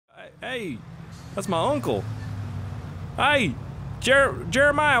Hey, that's my uncle. Hey,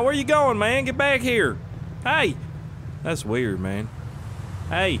 Jeremiah, where you going, man? Get back here. Hey, that's weird, man.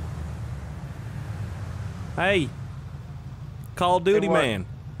 Hey. Hey. Call of Duty, man.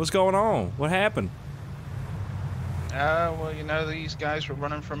 What's going on? What happened? Well, you know, these guys were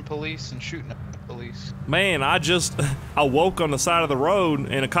running from police and shooting at the police. Man, I woke on the side of the road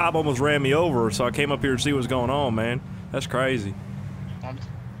and a cop almost ran me over, so I came up here to see what's going on, man. That's crazy. I'm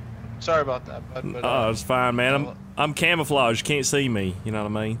sorry about that, bud. But, oh, it's fine, man. I'm camouflaged. You can't see me. You know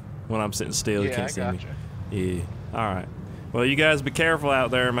what I mean? When I'm sitting still, you can't see me. Yeah. All right. Well, you guys be careful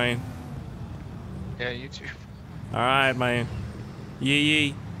out there, man. Yeah, you too. All right, man.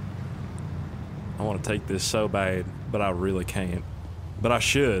 Yee. I want to take this so bad, but I really can't. But I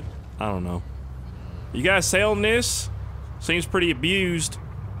should. I don't know. You guys selling this? Seems pretty abused.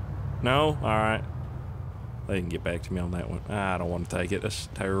 No? All right. They can get back to me on that one. I don't want to take it. That's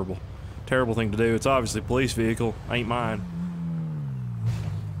terrible. Terrible thing to do. It's obviously a police vehicle. Ain't mine.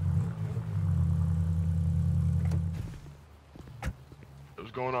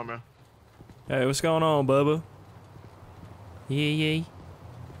 What's going on, man? Hey, what's going on, Bubba? Yee.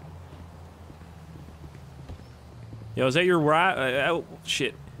 Yo, is that your ride? Oh,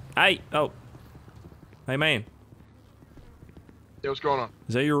 shit. Hey, oh. Hey, man. Yeah, what's going on?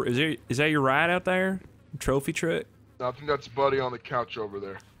 Is that your ride out there? Trophy truck? No, I think that's Buddy on the couch over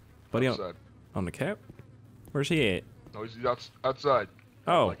there. Buddy outside. On the cap? Where's he at? No, he's outside.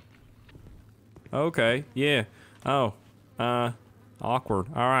 Oh. Okay, yeah. Oh. Awkward.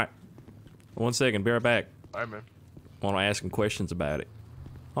 Alright. 1 second, be right back. Alright, man. I want to ask him questions about it.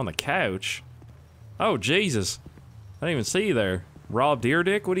 On the couch? Oh, Jesus. I didn't even see you there. Rob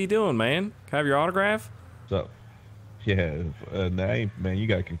Deerdick, what are you doing, man? Can I have your autograph? What's up? Yeah, name, man, you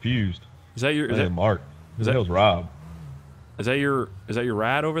got confused. Is that your? Is that Mark? Is that was Rob? Is that your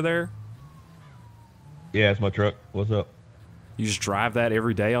ride over there? Yeah, it's my truck. What's up? You just drive that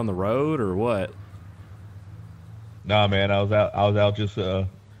every day on the road, or what? Nah, man, I was out just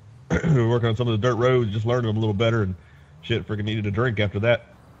working on some of the dirt roads, just learning them a little better, and shit, freaking needed a drink after that.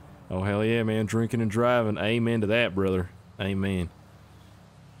 Oh hell yeah, man! Drinking and driving. Amen to that, brother. Amen.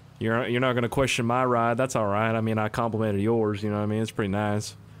 You're not gonna question my ride. That's all right. I mean, I complimented yours. You know what I mean? It's pretty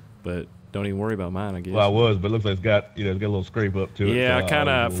nice, but don't even worry about mine, I guess. Well, I was, but it looks like it's got a little scrape up to it. Yeah, so I kind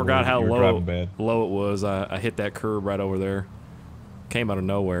of forgot how low it was. I I hit that curb right over there. Came out of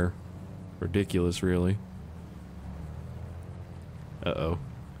nowhere. Ridiculous, really. Uh-oh.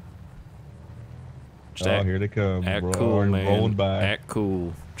 Here they come. Act bro. cool, man. Rolling by. Act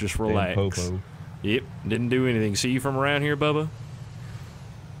cool. Just relax. Popo. Yep, didn't do anything. See you from around here, Bubba?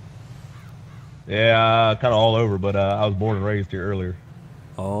 Yeah, kind of all over, but I was born and raised here earlier.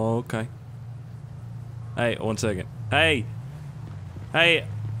 Okay. Hey, 1 second. Hey,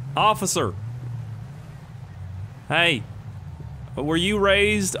 officer. Hey, were you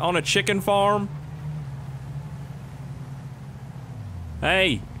raised on a chicken farm?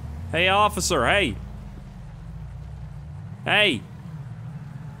 Hey, officer. Hey.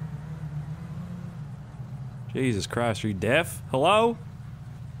 Jesus Christ, are you deaf? Hello?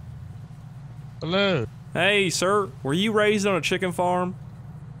 Hello. Hey, sir, were you raised on a chicken farm?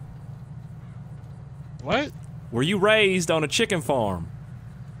 What? Were you raised on a chicken farm?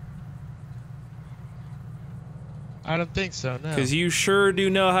 I don't think so, no. Because you sure do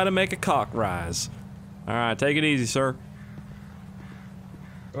know how to make a cock rise. Alright, take it easy, sir.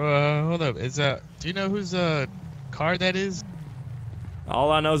 Hold up. Do you know whose car that is?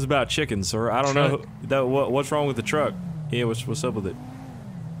 All I know is about chickens, sir. I don't know what's wrong with the truck. Yeah, what's up with it?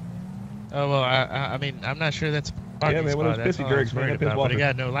 Oh, well, I mean, I'm not sure that's a parking man, spot. that's all I was worried about, but it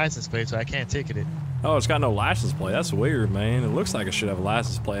got no license plate, so I can't ticket it. Oh, it's got no license plate. That's weird, man. It looks like it should have a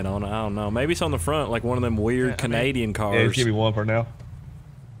license plate on it. I don't know. Maybe it's on the front, like one of them weird Canadian cars. Yeah, just give me one for now.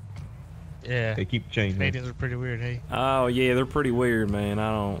 Yeah. They keep changing. Canadians are pretty weird, hey? Oh, yeah, they're pretty weird, man.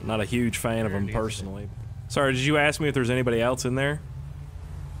 Not a huge fan of them personally. Sorry, did you ask me if there's anybody else in there?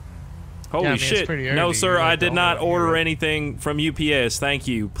 Holy shit. No, sir, I did not order anything from UPS. Thank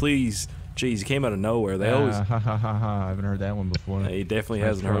you. Please. Jeez, he came out of nowhere. They always... I haven't heard that one before. He definitely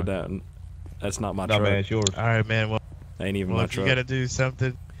hasn't heard that. That's not my truck. Man, it's yours. All right, man. Well, ain't even my truck. You got to do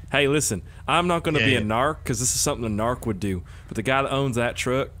something. Hey, listen. I'm not going to be a narc, because this is something a narc would do. But the guy that owns that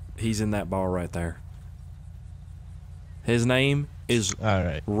truck, he's in that bar right there. His name is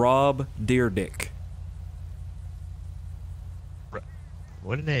Rob Deerdick.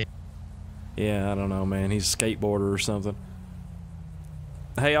 What a name. Yeah, I don't know, man. He's a skateboarder or something.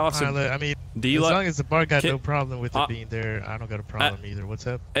 Hey, Austin. I mean, do you as long as the bar got no problem with it being there, I don't got a problem either. What's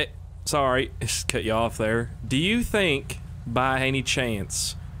up? Sorry, just cut you off there. Do you think, by any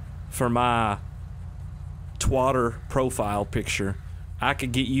chance, for my twatter profile picture, I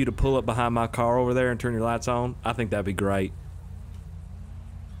could get you to pull up behind my car over there and turn your lights on, I think that'd be great.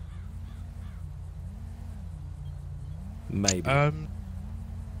 Maybe. I'd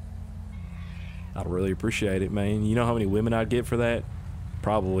really appreciate it, man. You know how many women I'd get for that?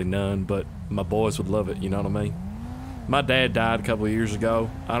 Probably none, but my boys would love it, you know what I mean? My dad died a couple of years ago.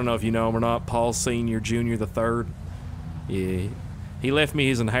 I don't know if you know him or not. Paul Sr., Jr. the third. Yeah. He left me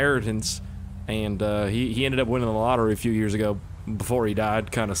his inheritance, and he ended up winning the lottery a few years ago before he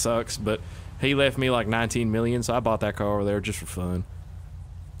died. Kind of sucks, but he left me like $19 million, so I bought that car over there just for fun.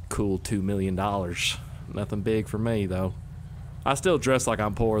 Cool $2 million. Nothing big for me, though. I still dress like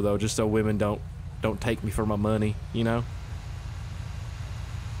I'm poor, though, just so women don't take me for my money, you know?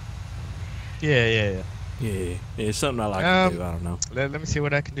 Yeah. Yeah, it's something I like to do. I don't know. Let me see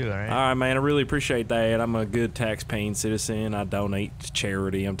what I can do, all right? All right, man, I really appreciate that. I'm a good tax-paying citizen. I donate to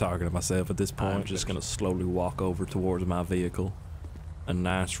charity. I'm talking to myself at this point. I'm just going to slowly walk over towards my vehicle. A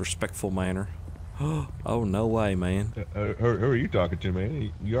nice, respectful manner. Oh, no way, man. Who are you talking to,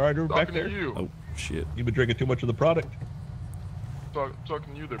 man? You all right over back there? Talking to you. Oh, shit. You been drinking too much of the product?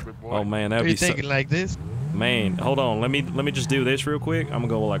 Talking to you there, big boy. Oh, man, that'd Are be you thinking like this? Man, hold on. Let me just do this real quick. I'm gonna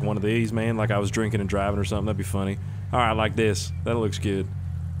go with like one of these, man. Like I was drinking and driving or something. That'd be funny. All right, like this. That looks good.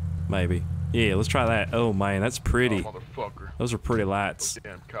 Maybe. Yeah, let's try that. Oh man, that's pretty. Oh, motherfucker. Those are pretty lights. Those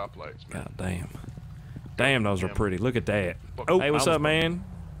damn cop lights, man. God damn. Damn, those are pretty. Look at that. Oh, hey, what's up, man?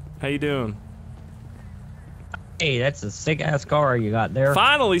 How you doing? Hey, that's a sick ass car you got there.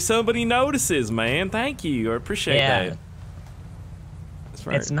 Finally, somebody notices, man. Thank you. I appreciate that. That's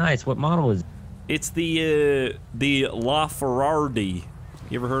right. It's nice. What model is it? It's the LaFerrari.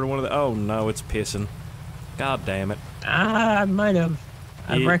 You ever heard of one of the? Oh no, it's pissing. God damn it. I might have.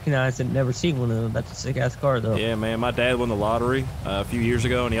 I've Yeah. recognized it, never seen one of them. That's a sick ass car though. Yeah, man, my dad won the lottery a few years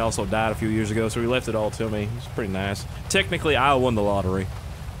ago, and he also died a few years ago, so he left it all to me. It's pretty nice. Technically, I won the lottery,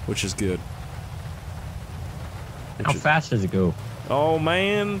 which is good. How fast does it go? Oh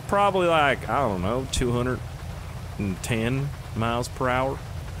man, probably like, I don't know, 210 miles per hour,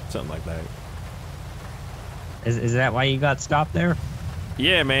 something like that. Is that why you got stopped there?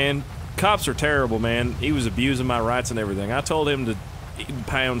 Yeah, man. Cops are terrible, man. He was abusing my rights and everything. I told him to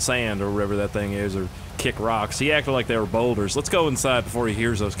pound sand or whatever that thing is, or kick rocks. He acted like they were boulders. Let's go inside before he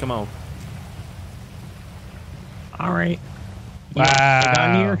hears us. Come on. All right. Wow. You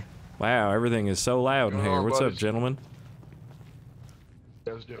down here? Wow, everything is so loud in Come here. on, What's up, buddies. gentlemen?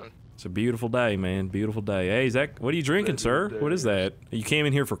 How's it doing? It's a beautiful day, man. Beautiful day. Hey, Zach, what are you drinking, sir? What is that? You came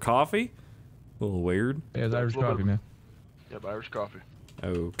in here for coffee? A little weird. Yeah, it's Irish Little bit coffee, of- man. Yep, Irish coffee.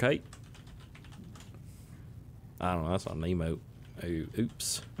 Okay. I don't know. That's on Nemo. Oh,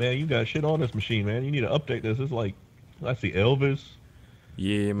 oops. Man, you got shit on this machine, man. You need to update this. It's like, I see Elvis,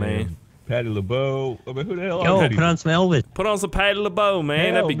 Yeah, man. and Patty LeBeau. I mean, who the hell Yo, are put these? on some Elvis. Put on some Patty LeBeau,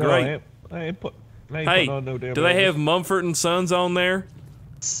 man. Hell That'd be no, great. I ain't Hey, putting on no damn do they Elvis. have Mumford & Sons on there?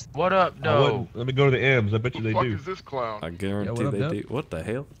 What up, I no? wouldn't. Let me go to the M's. I bet you Who the they fuck do. is this clown? I guarantee what up, they Doug? do. What the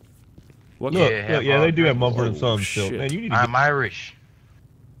hell? What Look, Yeah, yeah, they do have Mumford Oh, and Sons still. shit. Man, you need to I'm Irish.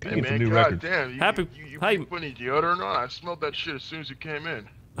 get Hey, some man, new god records. damn. Happy- You hey. put any deodorant on? I smelled that shit as soon as you came in.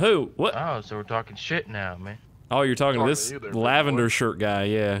 Who? What? Oh, so we're talking shit now, man. Oh, you're talking to Talking this to you there, lavender big boy. shirt guy,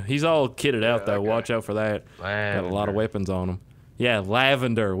 yeah. He's all kitted out, Yeah, though. that Watch guy. out for that. Got a lot of Lavender. weapons on him. Yeah,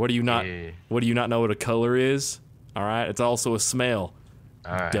 lavender. What do you not? Yeah. What do you not know what a color is? All right, it's also a smell,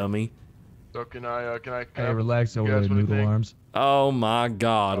 All right. dummy. So can I Hey, relax you over guys there, wanna noodle think? arms. Oh my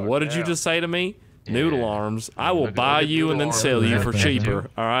God! Oh, What did you damn. just say to me? Yeah. Noodle arms. I will Look at- buy look at you and then noodle sell arms. you Yeah, for thank cheaper. you.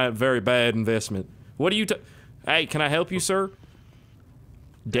 All right, very bad investment. What do you? Hey, can I help you, sir?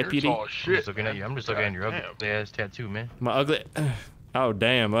 Deputy. You're tall as I'm shit, just looking at you. I'm just looking at your God ugly ass tattoo, man. My ugly. Oh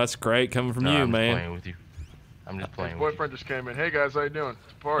damn, that's great coming from No, you, I'm just man. playing with you. I'm just His playing with you. boyfriend just came in. Hey guys, how you doing?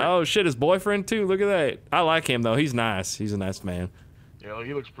 It's a party. Oh shit, his boyfriend too. Look at that. I like him though. He's nice. He's a nice man. Yeah,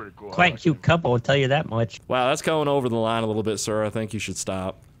 he looks pretty cool. I Quite like cute couple, I'll tell you that much. Wow, that's going over the line a little bit, sir. I think you should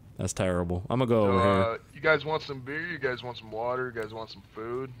stop. That's terrible. I'm gonna go him. over here. So, you guys want some beer? You guys want some water? You guys want some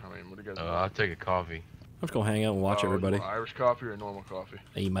food? I mean, what do you guys I'll want? take a coffee. I'm just gonna hang out and watch You everybody. want Irish coffee or normal coffee?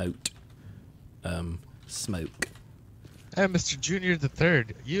 Emote. Smoke. Hey, Mr. Junior the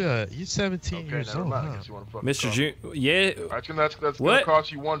Third, you 17 Okay, years never old, mind. I huh? guess you want a fucking Mr. coffee. June. Yeah. That's gonna What?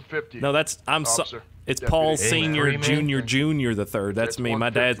 cost you $150. No, that's I'm so. Officer. It's Deputy. Paul Hey, Senior, free man. Junior the third. That's It's me. My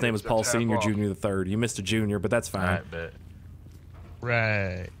dad's 150, name is that's Paul half Senior, off. Junior the third. You missed a junior, but that's fine. Alright, bet.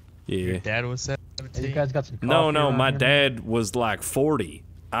 Right. Yeah. Your dad was 17. got some No, my dad was like 40.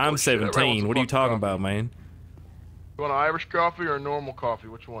 I'm Oh, shit, everyone 17. wants a What are you fucking talking coffee. about, man? You want an Irish coffee or a normal coffee?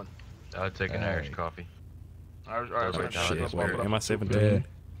 Which one? I'll take an Irish Alright. coffee. Irish. That's Alright, what I'm shit, gonna bump it Where up am I to 17? Yeah.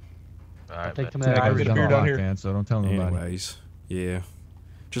 I'll bet. take some of that Take a Irish beer coffee. down here. Man, so don't tell nobody. Anyways, yeah.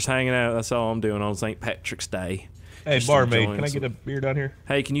 Just hanging out. That's all I'm doing on St. Patrick's Day. Hey, Just barmaid, enjoying can I some- get a beer down here?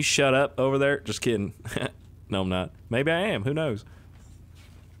 Hey, can you shut up over there? Just kidding. No, I'm not. Maybe I am. Who knows?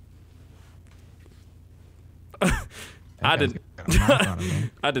 I did.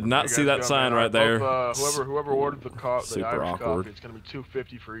 I did not You see guys that go, sign man. right there. Whoever ordered the Super Irish awkward. coffee, it's gonna be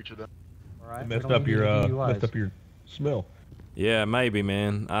 $2.50 for each of them. All right, we Messed don't up need your any DUIs. messed up your smell. Yeah, maybe,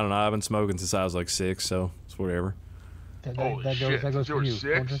 man. I don't know. I've been smoking since I was like 6, so it's whatever. Holy That shit, goes you for were you. 6?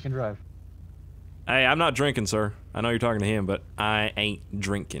 Don't drink and drive. Hey, I'm not drinking, sir. I know you're talking to him, but I ain't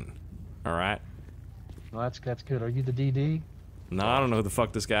drinking. All right? Well, that's good. Are you the DD? No, I don't know who the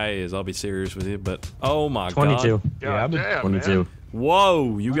fuck this guy is. I'll be serious with you, but oh my 22. god. Yeah, I've been- damn, 22. Man.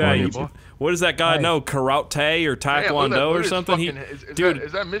 Whoa, you guys. boy. What does that guy Hey. know? Karate or Damn, Taekwondo look or at his something? fucking- is dude,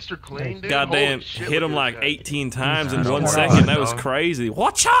 is that Mr. Clean, dude? goddamn, Holy shit, hit look him at like this guy. 18 times in He's 1 cut second. off, That was dog. crazy.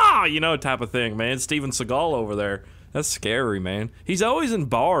 Watcha! You know, type of thing, man. Steven Seagal over there. That's scary, man. He's always in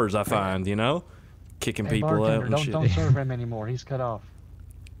bars, I find, you know? Kicking Hey, people out bartender, and don't shit. don't serve him anymore. He's cut off.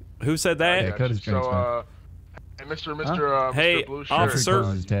 Who said that? Yeah, cut his drinks, So, hey, Mr. Hey, Blue Shirt. officer.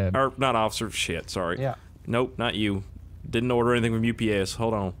 On his tab. Or not officer, shit, sorry. Yeah. Nope, not you. Didn't order anything from UPS.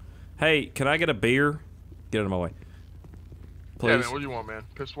 Hold on. Hey, can I get a beer? Get out of my way. Yeah, Please. man, what do you want, man?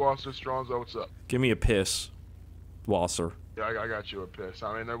 Piss Wasser, Stronzo, what's up? Give me a piss. Wasser. Yeah, I got you a piss.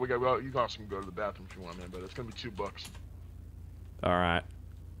 I mean, well, you guys can go to the bathroom if you want, man, but it's gonna be $2. Alright.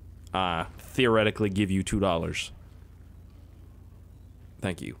 Theoretically give you $2.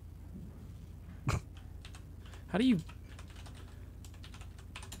 Thank you. How do you...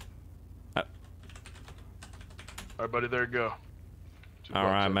 All right, buddy, there you go. $2, I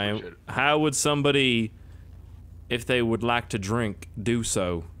Alright, man. appreciate it. How would somebody, if they would like to drink, do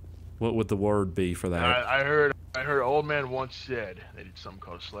so? What would the word be for that? I heard old man once said they did something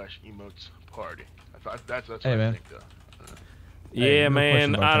called /emotes party. That's what Hey, I man. think, though. Yeah, Hey, real man.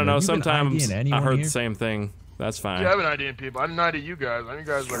 question, I don't bartender. know. You been Sometimes IDing I anyone heard here? the same thing. That's fine. Yeah, I've been IDing people. I didn't ID you guys. I think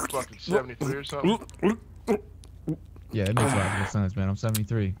you guys are like fucking 73 or something. Yeah, it makes logical sense, man. I'm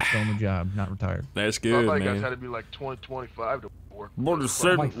 73, still on the job, not retired. That's I good, thought you guys had man. to be like 20, 25 to work. What is Fuck,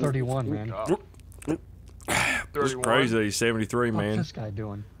 seven- I'm like 31, man. God. It's 31. crazy that he's 73, What's man. this guy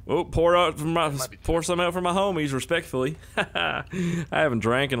doing? Oh, might be pour some out for my homies, respectfully. I haven't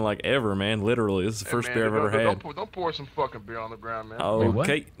drank in like ever, man. Literally, this is the Hey, first man, beer I've ever had. Don't pour some fucking beer on the ground, man. Oh, Wait, what?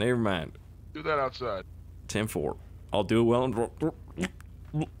 okay, never mind. Do that outside. 10-4. I'll do it well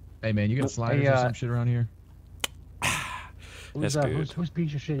and. Hey, man, you got sliders Hey, or some shit around here? Who's, That's good. whose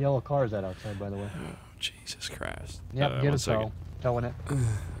piece of shit yellow car is that outside, by the way? Jesus Christ. Yep, get one a second. tow. Towing it.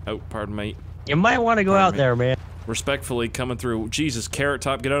 Oh, pardon me. You might want to go out there, man. Respectfully coming through. Jesus, Carrot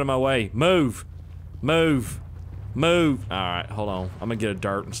Top, get out of my way. Move. Move. Move. Alright, hold on. I'm gonna get a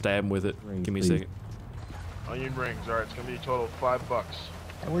dart and stab him with it. Rings, Give me a please. second. Onion rings. All right, it's gonna be a total of $5.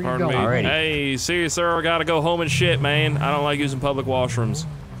 Hey, where you Pardon me. going? Alrighty. Hey, see you, sir. I gotta go home and shit, man. I don't like using public washrooms.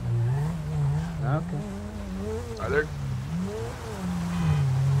 Okay. Are there?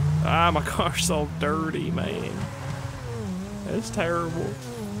 Ah, my car's so dirty, man. It's terrible.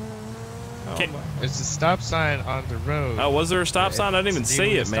 Oh, Okay, there's a stop sign on the road. oh, was there a stop sign? I didn't even It's see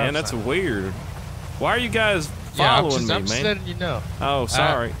dealing it, with man. stop That's sign. weird. Why are you guys Yeah, I'm following just me, man? letting you know. Oh,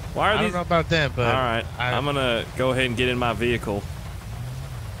 sorry. Why are I don't these? know about them, but All right, I, I'm gonna go ahead and get in my vehicle.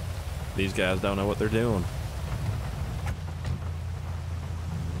 These guys don't know what they're doing.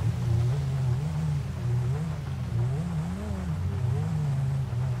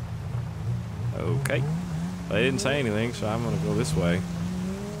 Okay. They didn't say anything, so I'm gonna go this way.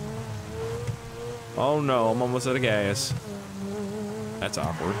 Oh no, I'm almost out of gas. That's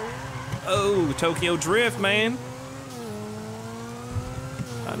awkward. Oh, Tokyo Drift, man.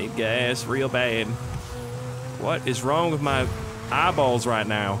 I need gas real bad. What is wrong with my eyeballs right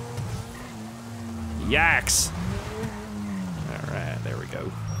now? Yikes. Alright, there we go.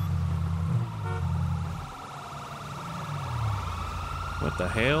 What the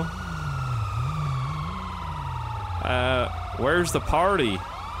hell? Where's the party?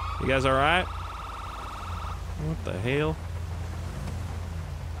 You guys alright? What the hell?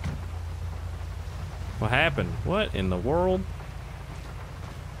 What happened? What in the world?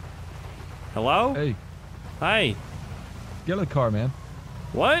 Hello? Hey, Hey, get out of the car, man.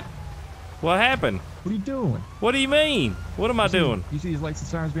 what? What happened? What are you doing? What do you mean? What am I doing? You see these lights and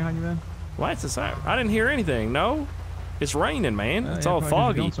sirens behind you, man? Lights aside. I didn't hear anything. No, it's raining, man. It's Yeah, all probably 'cause you're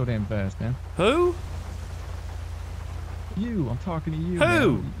foggy. going so damn fast, man. Who? You, I'm talking to you.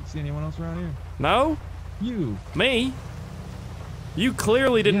 Who? Man. You see anyone else around here? No, You. me. You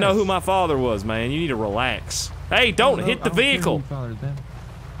clearly didn't know Yes. who my father was, man. You need to relax. Hey, don't hit the vehicle.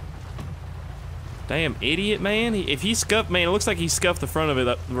 Damn idiot, man. If he scuffed, man, it looks like he scuffed the front of it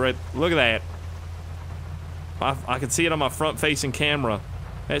up. Right, look at that. I can see it on my front-facing camera.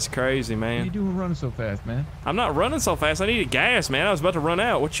 That's crazy, What are you man. doing running so fast, man? I'm not running so fast. I needed gas, man. I was about to run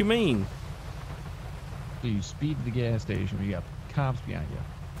out. What you mean? So you speed to the gas station when you got cops behind you.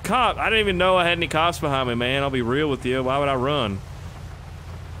 Cop? I didn't even know I had any cops behind me, man. I'll be real with you. Why would I run?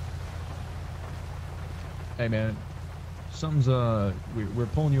 Hey, man. Something's, we're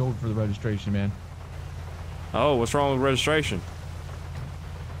pulling you over for the registration, man. Oh, what's wrong with registration?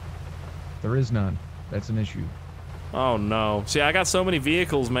 There is none. That's an issue. Oh, no. See, I got so many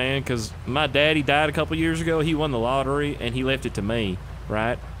vehicles, man, because my daddy died a couple years ago. He won the lottery, and he left it to me,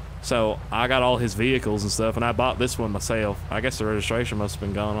 right? So I got all his vehicles and stuff, and I bought this one myself. I guess the registration must have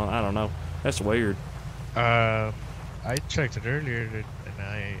been gone on. I don't know. That's weird. I checked it earlier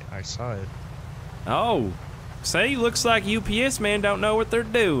and I saw it. Oh, say, looks like UPS man don't know what they're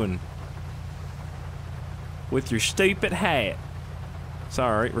doing. With your stupid hat.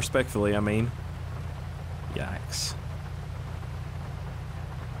 Sorry, respectfully, I mean. Yikes.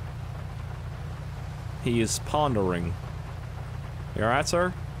 He is pondering. You alright,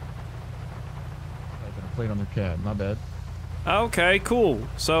 sir? I got a plate on their cab. My bad. Okay, cool.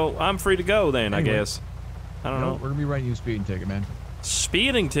 So I'm free to go then, Anyway. I guess. I don't know. We're gonna be writing you a speeding ticket, man.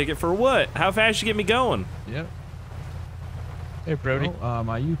 Speeding ticket for what? How fast you get me going? Yep. Hey, Brody. Well,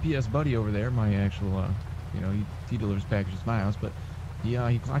 my UPS buddy over there, my actual, he delivers packages to my house, but he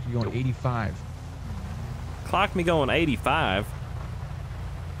clocked you going 85. Clocked me going 85.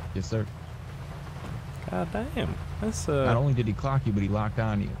 Yes, sir. God damn. That's Not only did he clock you, but he locked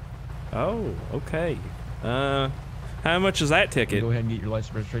on you. Oh, okay. How much is that ticket? Go ahead and get your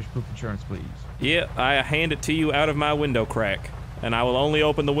license, registration, proof of insurance, please. Yeah, I hand it to you out of my window crack. And I will only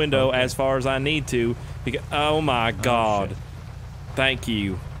open the window Okay. as far as I need to. Because, oh my God. shit. Thank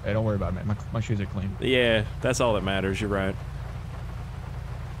you. Hey, don't worry about it, man. My shoes are clean. Yeah, that's all that matters. You're right.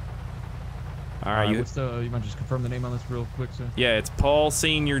 All right, you might just confirm the name on this real quick, sir? yeah, it's Paul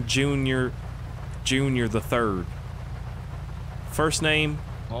Senior Junior the third. First name,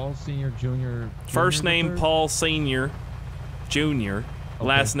 Paul Senior, Junior. first Junior name the third? Paul Senior Junior. Okay.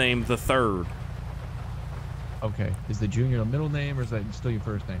 Last name the third. Okay. Is the Junior a middle name or is that still your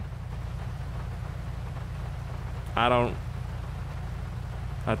first name?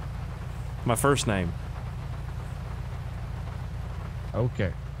 My first name.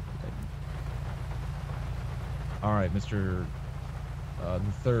 Okay. All right, Mr. The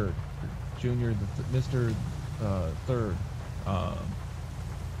third, Junior, Mr. Third.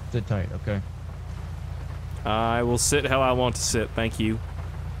 Sit tight, okay? I will sit how I want to sit, thank you.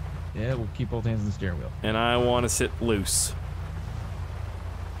 Yeah, we'll keep both hands on the steering wheel. And I want to sit loose.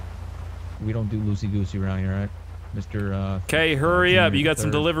 We don't do loosey goosey around here, all right, Mr. Okay, hurry Junior up. You got some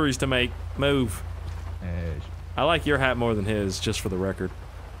third. deliveries to make. Move. Eh, I like your hat more than his, just for the record.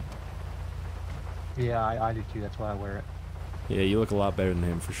 Yeah, I do too. That's why I wear it. Yeah, you look a lot better than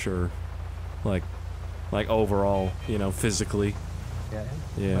him for sure. Like overall, physically. Yeah.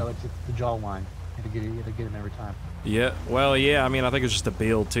 Yeah. Well, it's the jawline. You have to get him every time. Yeah. Well, yeah. I mean, I think it's just a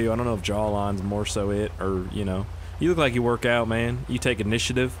build too. I don't know if jawline's more so it, or you look like you work out, man. You take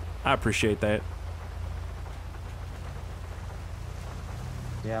initiative. I appreciate that.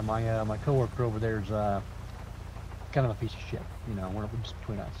 Yeah, my coworker over there's kind of a piece of shit. We're just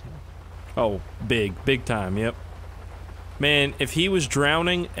between us. Oh, big time. Yep. Man, if he was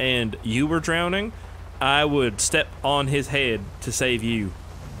drowning and you were drowning, I would step on his head to save you.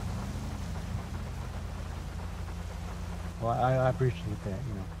 Well, I appreciate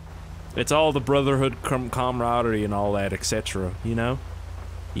that. It's all the brotherhood, camaraderie, and all that, etc.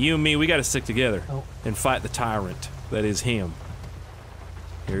 You and me, we got to stick together Oh. and fight the tyrant that is him.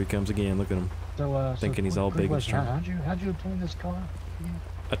 Here he comes again. Look at him. So, Thinking he's all quick big and question. strong. How'd you obtain this car?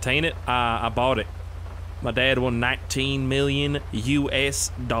 Attain it? I bought it. My dad won 19 million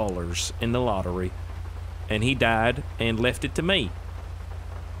US dollars in the lottery, and he died and left it to me.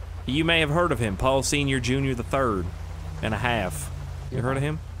 You may have heard of him, Paul Senior Junior the third and a half. You Yeah. heard of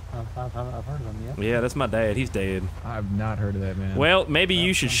him? I've heard of him. Yeah. Yeah, that's my dad. He's dead. I've not heard of that, man. Well, maybe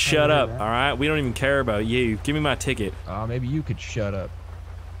you should I'm shut sorry to up. hear All that. right, we don't even care about you. Give me my ticket. Maybe you could shut up.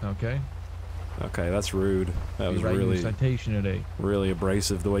 Okay. Okay, that's rude. That was Be writing you a really, citation today. really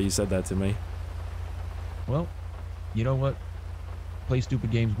abrasive the way you said that to me. Well, you know what? Play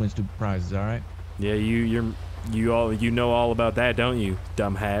stupid games, win stupid prizes. All right. Yeah, you know all about that, don't you,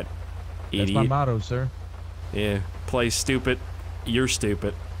 dumb hat, idiot? That's my motto, sir. Yeah, play stupid, you're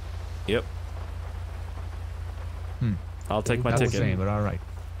stupid. Yep. I'll take my Not the ticket. same, but all right.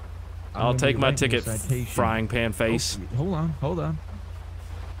 I'm I'll gonna take be my writing you a ticket, citation. frying pan face. Oh, hold on.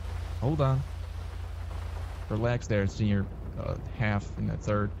 relax there, senior half and that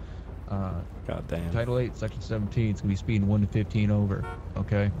third. God damn. Title 8, Section 17. It's gonna be speeding 1 to 15 over.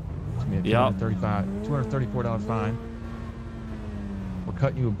 Okay. It's gonna be a Yep. $234 fine. We're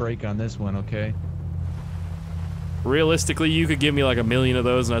cutting you a break on this one, okay? Realistically, you could give me like 1 million of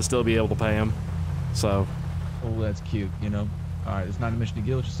those and I'd still be able to pay them. So, Oh, that's cute, you know? Alright, it's not a mission to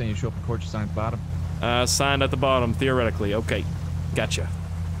guilt, just saying you show up in court, you sign at the bottom. signed at the bottom, theoretically. Okay, gotcha.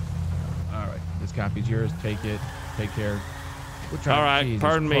 Alright, this copy's yours, take it, take care. All right, Jesus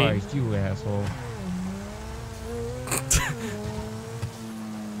pardon me. Christ, you asshole.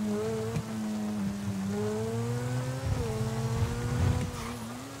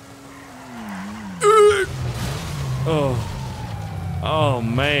 Oh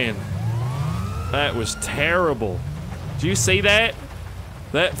man, that was terrible. Did you see that?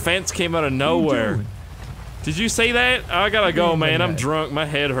 That fence came out of nowhere. Did you see that? I gotta go, man. I'm drunk. My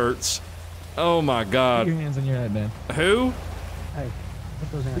head hurts. Oh my God. Put your hands on your head, man. Who? Hey,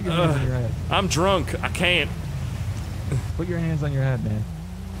 put those hands Put your hands on your head. I'm drunk. I can't. Put your hands on your head, man.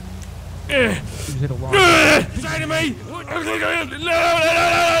 Eh. You just hit a wall. Say to me!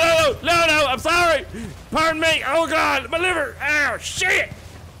 No, I'm sorry! Pardon me! Oh God, my liver! Ow, shit!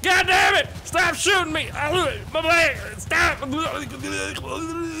 God damn it! Stop shooting me! My leg! Stop!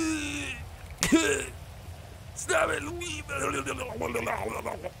 Stop it!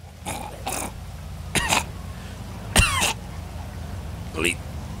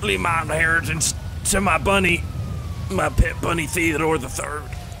 Leave my inheritance to my bunny, my pet bunny Theodore the Third.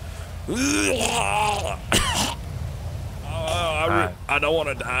 I don't want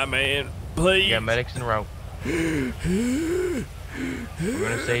to die, man. Please. Yeah, medics en route. We're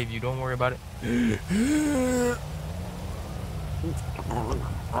gonna save you. Don't worry about it.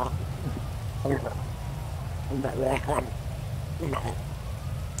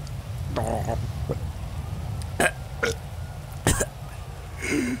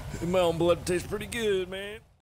 My own blood tastes pretty good, man.